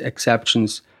always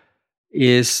exceptions,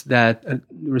 is that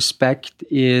Respect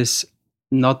is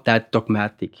not that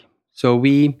dogmatic. So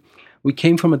we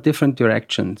came from a different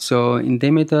direction. So in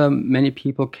Demeter, many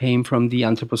people came from the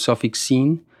anthroposophic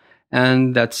scene,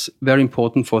 and that's very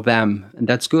important for them, and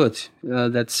that's good.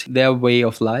 That's their way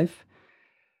of life.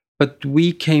 But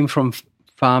we came from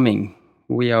farming.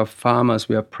 We are farmers,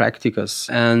 we are practicers,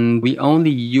 and we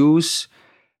only use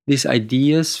these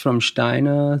ideas from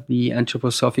Steiner, the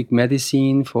anthroposophic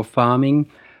medicine for farming,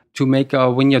 to make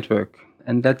our vineyard work.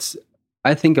 And that's,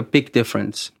 I think, a big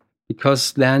difference,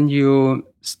 because then you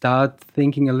start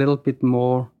thinking a little bit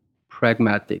more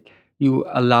pragmatic. You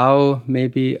allow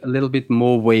maybe a little bit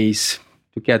more ways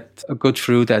to get a good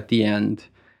fruit at the end.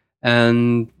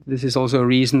 And this is also a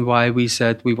reason why we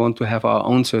said we want to have our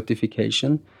own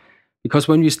certification. Because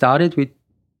when we started, we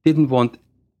didn't want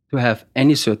to have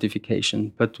any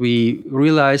certification, but we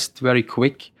realized very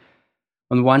quick,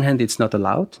 on one hand, it's not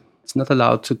allowed. It's not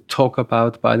allowed to talk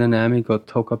about biodynamic or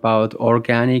talk about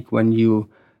organic when you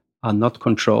are not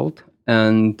controlled.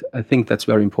 And I think that's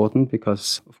very important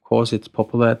because, of course, it's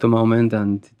popular at the moment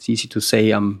and it's easy to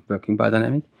say I'm working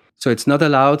biodynamic. So it's not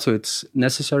allowed, so it's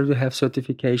necessary to have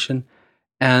certification.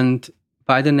 And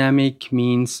biodynamic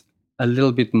means a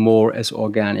little bit more as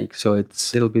organic. So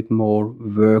it's a little bit more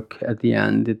work at the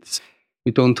end.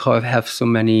 You don't have so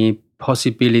many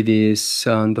possibilities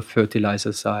on the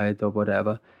fertilizer side or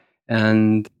whatever.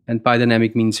 And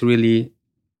biodynamic means really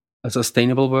a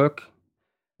sustainable work.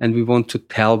 And we want to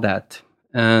tell that.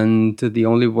 And the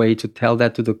only way to tell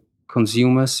that to the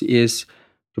consumers is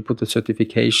to put the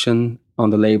certification on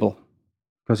the label.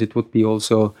 Because it would be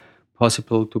also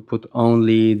possible to put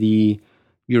only the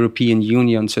European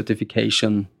Union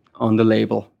certification on the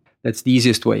label. That's the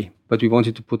easiest way. But we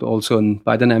wanted to put also a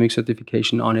biodynamic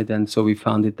certification on it. And so we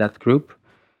founded that group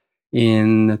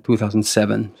in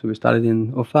 2007. So we started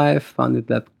in 2005, founded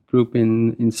that group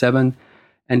in 2007.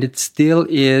 And it still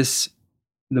is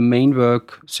the main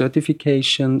work,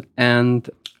 certification and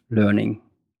learning.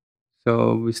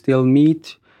 So we still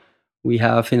meet. We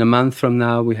have, in a month from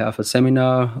now, we have a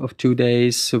seminar of 2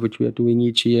 days, which we are doing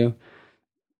each year.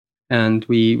 And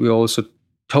we also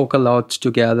talk a lot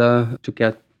together to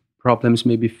get problems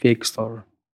maybe fixed or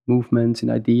movements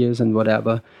and ideas and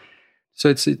whatever. So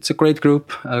it's a great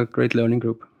group, a great learning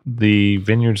group. The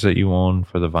vineyards that you own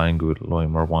for the Weingut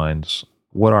Leumur wines,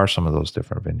 what are some of those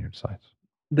different vineyard sites?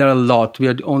 There are a lot. We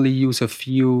only use a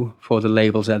few for the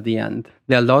labels at the end.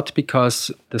 There are a lot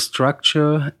because the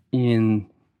structure in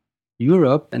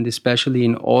Europe and especially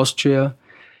in Austria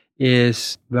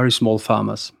is very small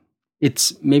farmers.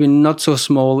 It's maybe not so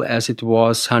small as it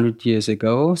was 100 years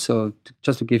ago. So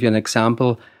just to give you an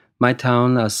example, my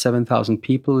town has 7,000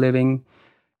 people living.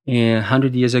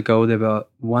 100 years ago, there were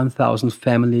 1,000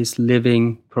 families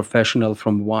living professional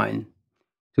from wine.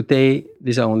 Today,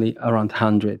 these are only around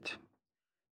 100.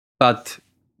 But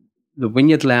the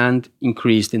vineyard land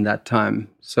increased in that time.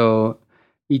 So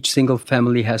each single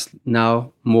family has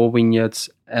now more vineyards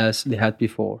as they had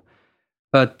before.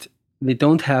 But they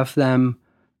don't have them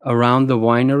around the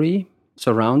winery,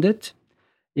 surrounded.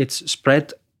 It's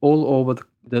spread all over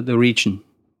the region.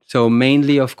 So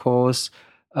mainly, of course,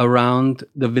 around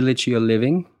the village you're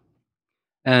living.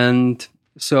 And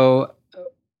so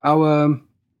our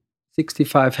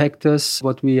 65 hectares,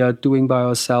 what we are doing by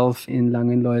ourselves in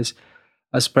Langenlois,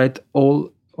 are spread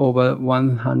all over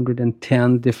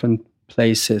 110 different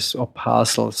places or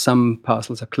parcels. Some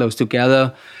parcels are close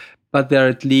together, but there are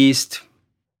at least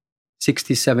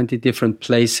 60, 70 different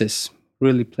places,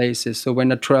 really places. So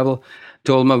when I travel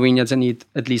to all my vineyards, I need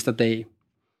at least a day.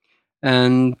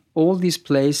 And all these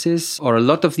places, or a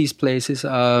lot of these places,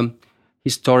 are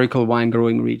historical wine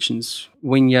growing regions,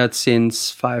 vineyards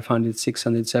since 500,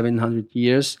 600, 700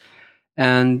 years.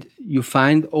 And you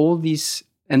find all these,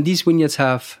 and these vineyards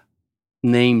have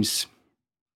names,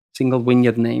 single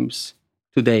vineyard names.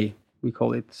 Today, we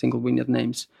call it single vineyard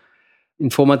names. In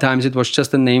former times, it was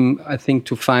just a name, I think,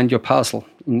 to find your parcel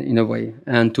in a way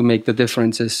and to make the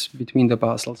differences between the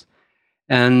parcels.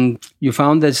 And you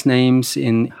found these names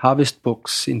in harvest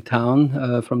books in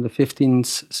town from the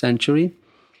 15th century.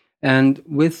 And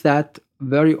with that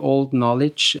very old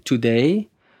knowledge today,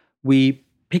 we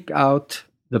pick out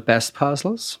the best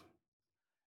parcels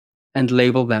and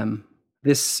label them.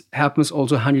 This happens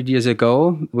also 100 years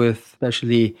ago with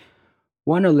especially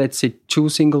one or let's say two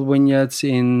single vineyards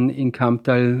in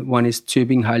Kamptal. One is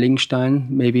Zöbing-Heiligenstein,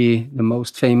 maybe the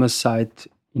most famous site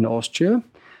in Austria.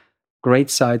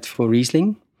 Great site for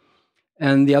Riesling.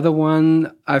 And the other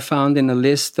one I found in a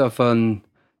list of an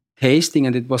tasting,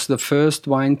 and it was the first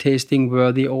wine tasting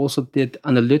where they also did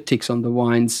analytics on the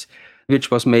wines, which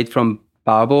was made from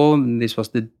Babo. This was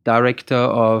the director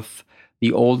of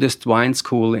the oldest wine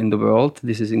school in the world.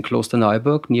 This is in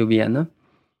Klosterneuburg near Vienna,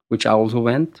 which I also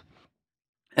went.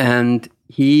 And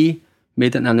he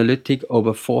made an analytic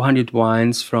over 400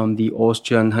 wines from the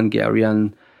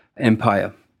Austrian-Hungarian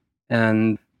Empire.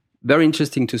 And very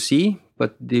interesting to see.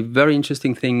 But the very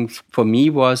interesting thing for me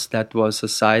was that was a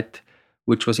site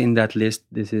which was in that list.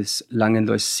 This is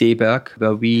Langenlois Seeberg,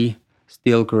 where we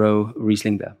still grow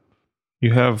Riesling there.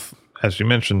 You have, as you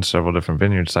mentioned, several different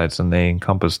vineyard sites, and they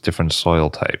encompass different soil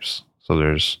types. So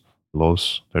there's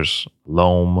loess, there's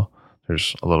loam,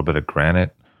 there's a little bit of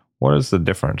granite. What is the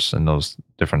difference in those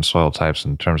different soil types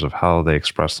in terms of how they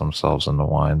express themselves in the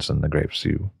wines and the grapes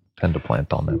you tend to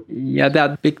plant on them? Yeah, there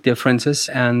are big differences.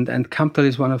 And Kamptal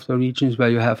is one of the regions where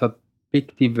you have a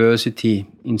big diversity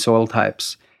in soil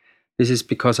types. This is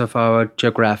because of our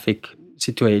geographic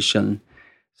situation.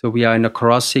 So we are in a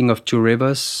crossing of two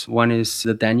rivers. One is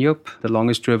the Danube, the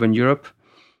longest river in Europe.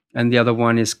 And the other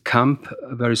one is Kamp,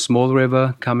 a very small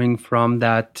river coming from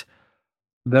that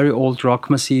very old rock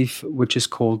massif, which is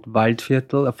called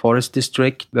Waldviertel, a forest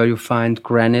district where you find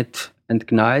granite and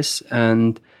gneiss,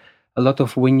 and a lot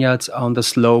of vineyards are on the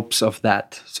slopes of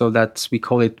that. So we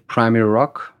call it primary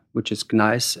rock, which is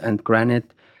gneiss and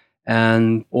granite,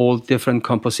 and all different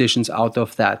compositions out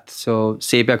of that. So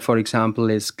Seeberg, for example,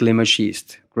 is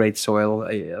glimmerschist, great soil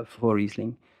for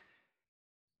Riesling.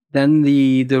 Then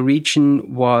the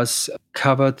region was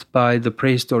covered by the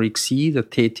prehistoric sea, the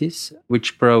Tethys,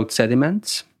 which brought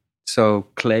sediments, so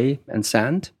clay and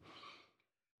sand.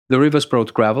 The rivers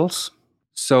brought gravels,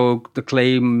 so the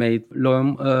clay made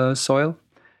loam soil.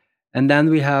 And then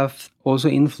we have also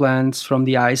influence from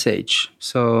the Ice Age.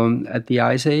 So at the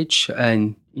Ice Age,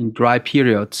 and in dry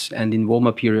periods and in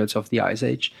warmer periods of the Ice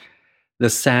Age, the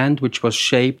sand, which was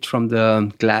shaped from the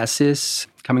glaciers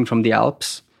coming from the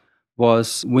Alps,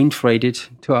 was wind freighted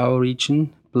to our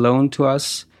region, blown to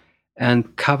us,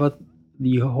 and covered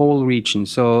the whole region.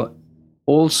 So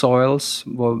all soils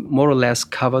were more or less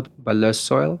covered by loess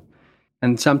soil,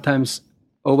 and sometimes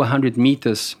over 100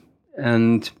 meters.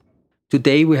 And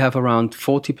today we have around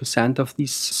 40% of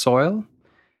this soil.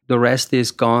 The rest is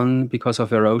gone because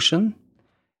of erosion.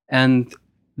 And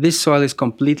this soil is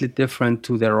completely different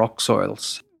to the rock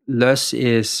soils. Loess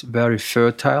is very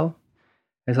fertile.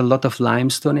 There's a lot of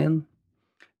limestone in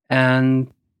and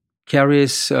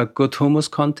carries a good humus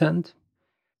content.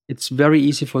 It's very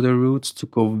easy for the roots to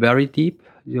go very deep.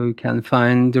 You can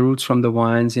find the roots from the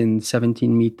vines in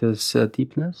 17 meters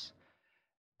deepness.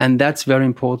 And that's very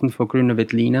important for Grüner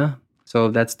Veltliner. So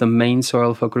that's the main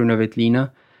soil for Grüner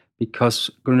Veltliner because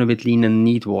Grüner Veltliner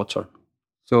need water.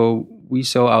 So we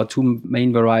saw our two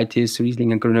main varieties,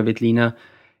 Riesling and Grüner Veltliner,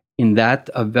 in that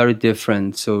are very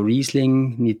different. So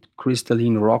Riesling need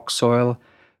crystalline rock soil,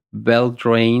 well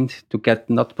drained to get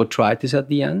not botrytis at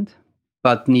the end,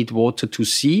 but need water to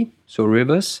see, so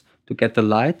rivers, to get the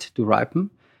light to ripen.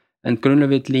 And Grüner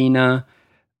Veltliner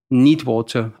need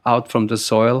water out from the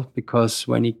soil because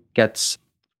when it gets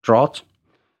drought,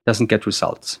 doesn't get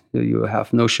results. You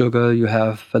have no sugar, you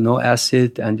have no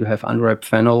acid, and you have unripe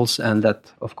phenols, and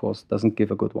that, of course, doesn't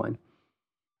give a good wine.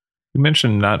 You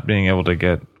mentioned not being able to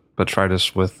get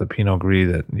botrytis with the Pinot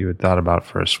Gris that you had thought about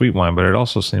for a sweet wine, but it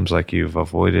also seems like you've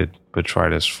avoided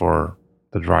botrytis for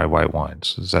the dry white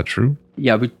wines. Is that true?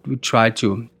 Yeah, we try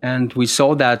to. And we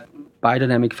saw that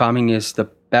biodynamic farming is the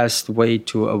best way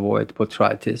to avoid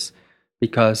botrytis,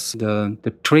 because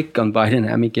the trick on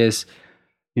biodynamic is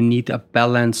you need a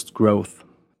balanced growth,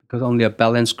 because only a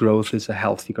balanced growth is a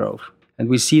healthy growth. And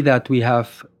we see that we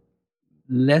have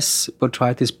less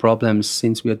botrytis problems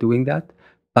since we are doing that.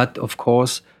 But of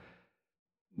course,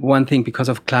 one thing because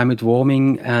of climate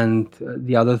warming, and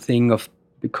the other thing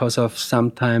because of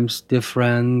sometimes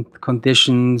different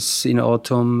conditions in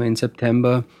autumn, in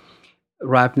September,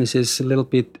 ripeness is a little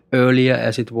bit earlier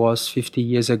as it was 50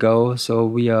 years ago. So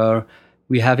we're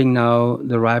having now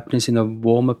the ripeness in a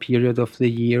warmer period of the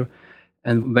year.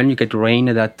 And when you get rain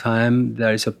at that time,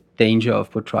 there is a danger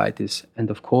of botrytis. And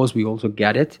of course, we also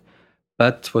get it.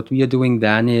 But what we are doing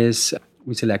then is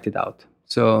we select it out.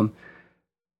 So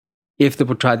if the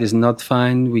botrytis is not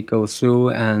fine, we go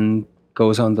through and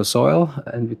goes on the soil,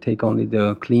 and we take only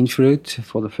the clean fruit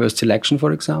for the first selection,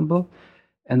 for example.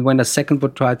 And when a second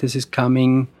botrytis is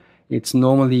coming, it's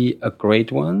normally a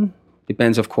great one.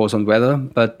 Depends, of course, on weather.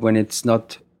 But when it's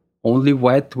not only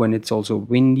wet, when it's also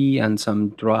windy and some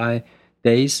dry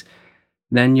days,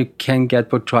 then you can get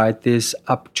botrytis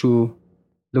up to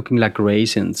looking like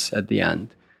raisins at the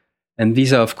end. And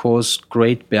these are, of course,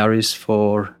 great berries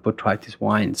for botrytis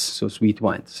wines, so sweet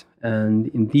wines. And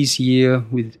in this year,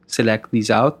 we select these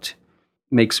out,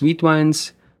 make sweet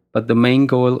wines. But the main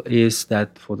goal is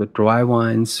that for the dry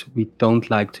wines, we don't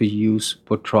like to use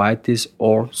botrytis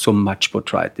or so much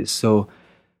botrytis. So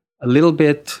a little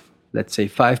bit, let's say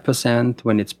 5%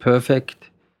 when it's perfect,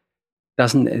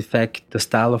 doesn't affect the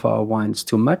style of our wines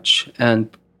too much and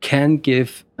can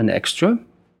give an extra.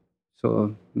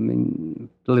 So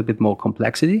a little bit more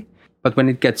complexity. But when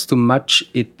it gets too much,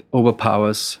 it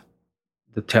overpowers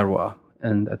the terroir.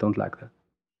 And I don't like that.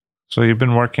 So you've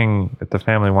been working at the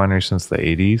family winery since the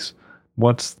 80s.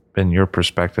 What's been your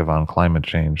perspective on climate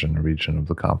change in the region of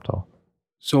the Comté?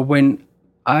 So when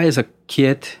I, as a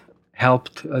kid,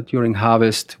 helped during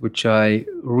harvest, which I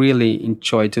really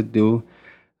enjoyed to do,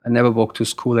 I never walked to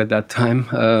school at that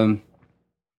time.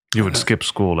 You would skip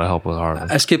school to help with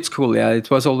harvest? I skipped school, yeah. It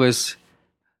was always,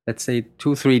 let's say,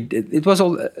 2-3. It was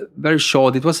all very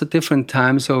short. It was a different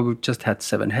time, so we just had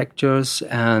 7 hectares,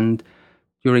 and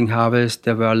during harvest,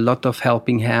 there were a lot of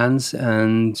helping hands,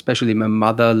 and especially my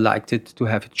mother liked it to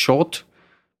have it short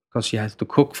because she had to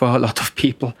cook for a lot of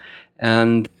people.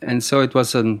 And so it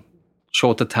was a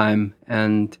shorter time.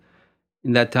 And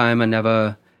in that time, I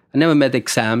never met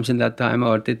exams in that time,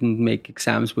 or didn't make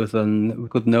exams with a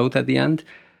good note at the end.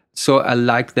 So I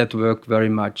liked that work very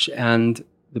much. And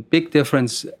the big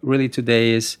difference really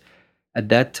today is at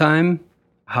that time,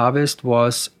 harvest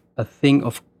was a thing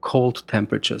of cold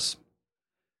temperatures.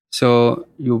 So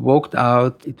you walked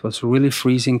out, it was really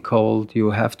freezing cold.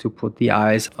 You have to put the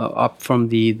eyes up from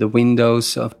the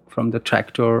windows from the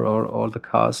tractor or the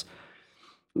cars.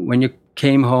 When you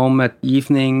came home at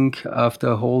evening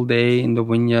after a whole day in the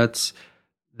vineyards,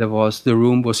 the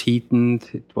room was heated.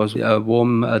 It was a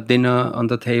warm dinner on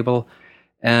the table,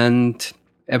 and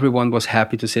everyone was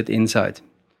happy to sit inside.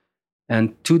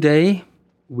 And today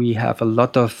we have a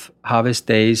lot of harvest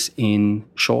days in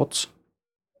shorts.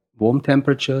 Warm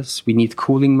temperatures. We need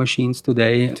cooling machines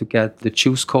today to get the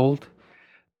juice cold.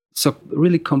 So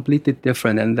really completely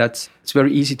different. And it's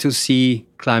very easy to see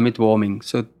climate warming.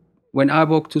 So when I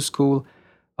walked to school,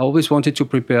 I always wanted to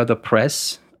prepare the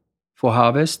press for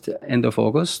harvest end of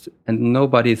August. And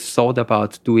nobody thought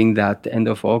about doing that end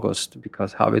of August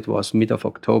because harvest was mid of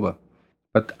October.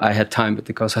 But I had time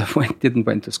because I didn't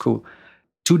went to school.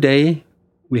 Today,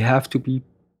 we have to be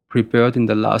prepared in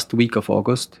the last week of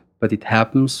August. But it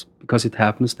happens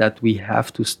that we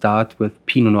have to start with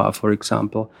Pinot Noir, for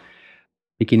example,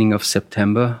 beginning of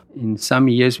September. In some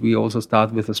years, we also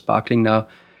start with a sparkling now.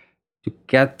 To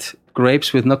get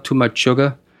grapes with not too much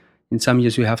sugar, in some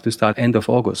years you have to start end of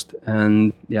August.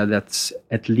 And yeah, that's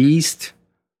at least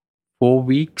 4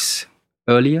 weeks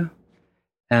earlier.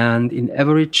 And in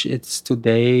average, it's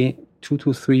today 2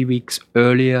 to 3 weeks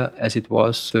earlier as it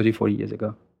was 34 years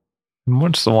ago.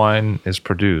 Once the wine is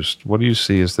produced, what do you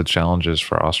see as the challenges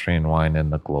for Austrian wine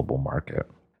in the global market?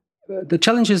 The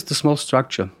challenge is the small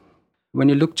structure. When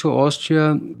you look to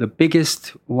Austria, the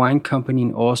biggest wine company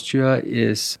in Austria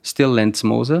is still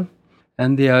Lenzmoser,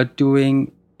 and they are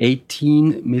doing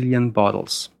 18 million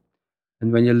bottles.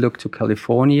 And when you look to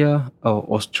California or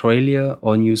Australia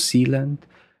or New Zealand,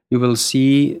 you will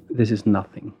see this is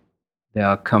nothing. There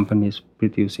are companies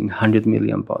producing 100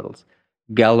 million bottles.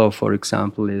 Gallo, for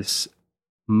example, is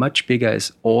much bigger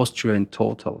as Austria in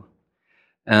total.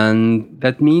 And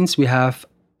that means we have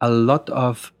a lot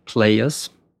of players.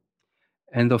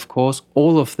 And of course,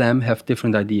 all of them have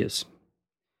different ideas.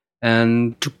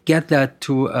 And to get that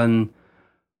to an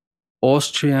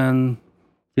Austrian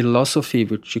philosophy,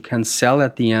 which you can sell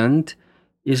at the end,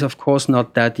 is of course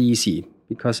not that easy,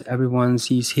 because everyone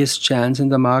sees his chance in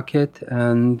the market.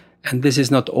 And this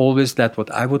is not always that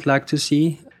what I would like to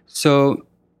see. So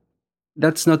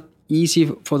that's not easy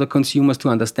for the consumers to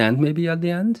understand maybe at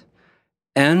the end.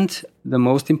 And the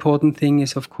most important thing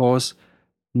is, of course,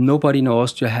 nobody in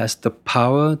Austria has the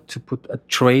power to put a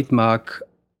trademark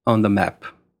on the map.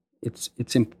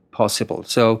 It's impossible.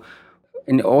 So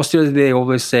in Austria, they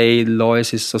always say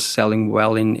Lois is so selling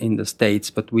well in the States,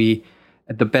 but we,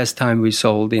 at the best time, we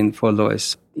sold in for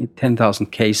Lois 10,000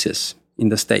 cases in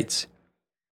the States.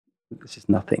 This is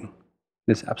nothing.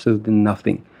 This is absolutely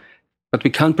nothing. But we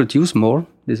can't produce more.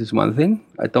 This is one thing.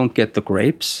 I don't get the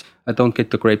grapes. I don't get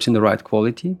the grapes in the right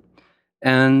quality.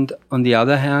 And on the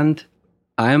other hand,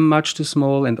 I am much too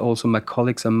small, and also my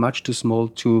colleagues are much too small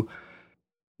to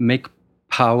make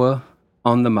power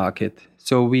on the market.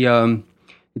 So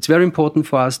it's very important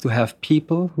for us to have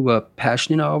people who are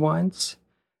passionate in our wines.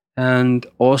 And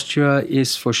Austria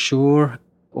is for sure,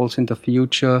 also in the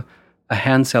future, a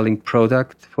hand-selling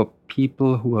product for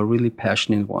people who are really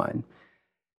passionate in wine.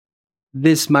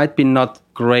 This might be not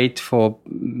great for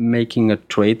making a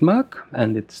trademark,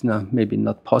 and it's maybe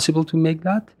not possible to make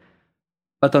that.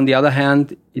 But on the other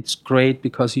hand, it's great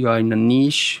because you are in a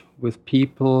niche with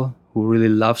people who really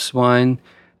loves wine,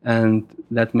 and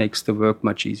that makes the work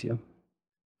much easier.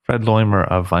 Fred Leumer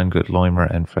of Weingut Leumer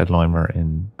and Fred Leumer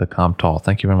in the Kamptal.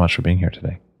 Thank you very much for being here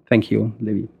today. Thank you,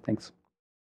 Levi. Thanks.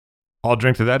 I'll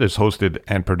Drink to That is hosted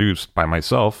and produced by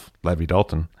myself, Levi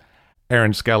Dalton.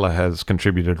 Aaron Scala has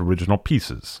contributed original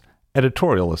pieces.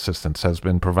 Editorial assistance has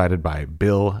been provided by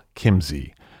Bill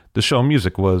Kimsey. The show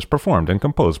music was performed and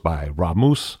composed by Rob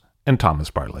Moose and Thomas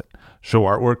Bartlett. Show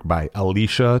artwork by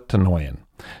Alicia Tenoyan.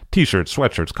 T-shirts,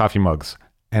 sweatshirts, coffee mugs,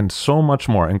 and so much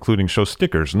more, including show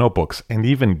stickers, notebooks, and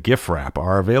even gift wrap,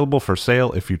 are available for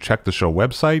sale if you check the show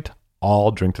website,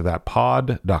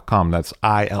 alldrinktothatpod.com. That's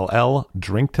ILL,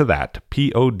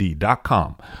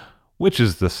 drinktothatpod.com, which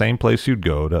is the same place you'd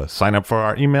go to sign up for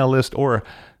our email list or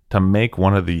to make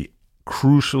one of the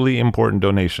crucially important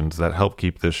donations that help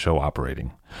keep this show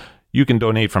operating. You can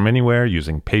donate from anywhere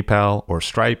using PayPal or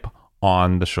Stripe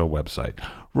on the show website.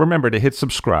 Remember to hit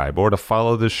subscribe or to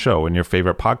follow this show in your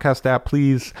favorite podcast app,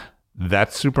 please.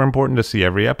 That's super important to see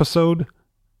every episode.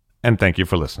 And thank you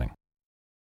for listening.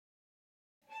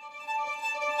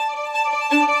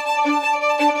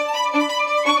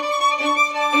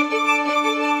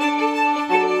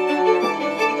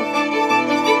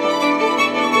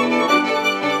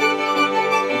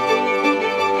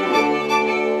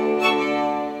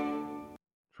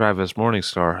 Travis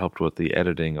Morningstar helped with the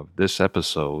editing of this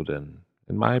episode, and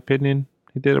in my opinion,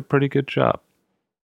 he did a pretty good job.